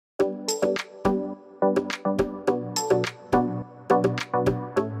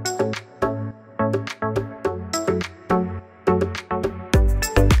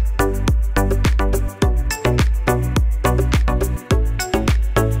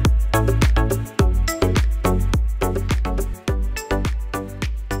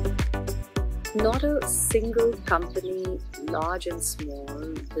single company, large and small,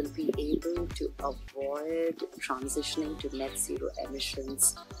 will be able to avoid transitioning to net zero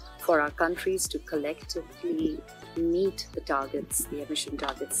emissions for our countries to collectively meet the targets, the emission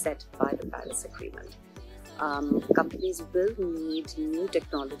targets set by the Paris Agreement. Companies will need new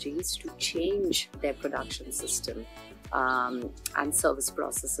technologies to change their production system and service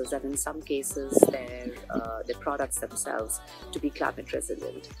processes, and in some cases their products themselves to be climate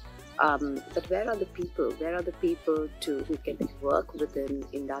resilient. But where are the people? Where are the people who can work within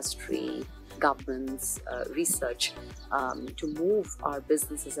industry, governments, research to move our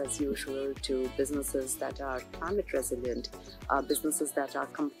businesses as usual to businesses that are climate resilient, businesses that are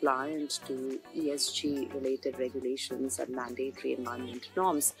compliant to ESG related regulations and mandatory environment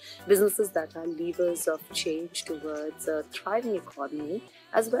norms, businesses that are levers of change towards a thriving economy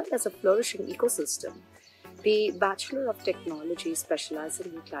as well as a flourishing ecosystem. The Bachelor of Technology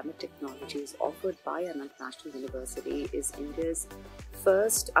specializing in climate technologies offered by Anant National University is India's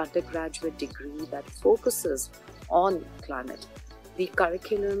first undergraduate degree that focuses on climate. The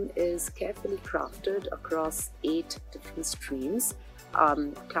curriculum is carefully crafted across 8 different streams,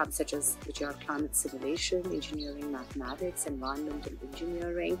 which are climate simulation, engineering, mathematics, environmental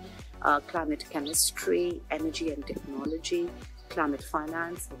engineering, climate chemistry, energy and technology, climate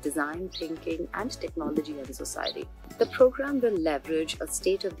finance, design thinking, and technology and society. The program will leverage a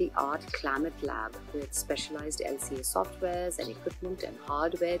state-of-the-art climate lab with specialized LCA softwares and equipment and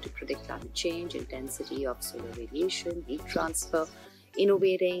hardware to predict climate change, intensity of solar radiation, heat transfer,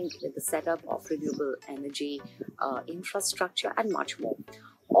 innovating with the setup of renewable energy infrastructure, and much more.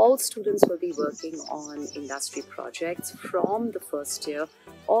 All students will be working on industry projects from the first year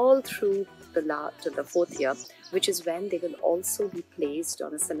all through to the 4th year, which is when they will also be placed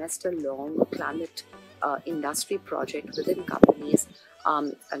on a semester-long climate industry project within companies,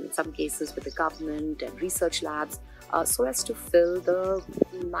 and in some cases with the government and research labs, so as to fill the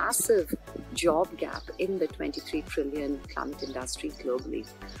massive job gap in the 23 trillion climate industry globally.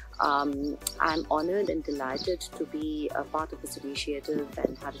 I'm honored and delighted to be a part of this initiative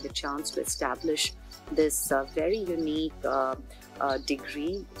and having a chance to establish this very unique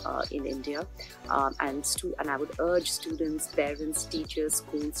degree in India, and I would urge students, parents, teachers,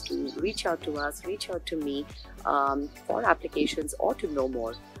 schools to reach out to us, reach out to me for applications or to know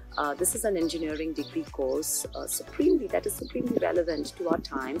more. This is an engineering degree course supremely relevant to our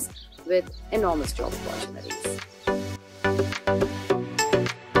times with enormous job opportunities.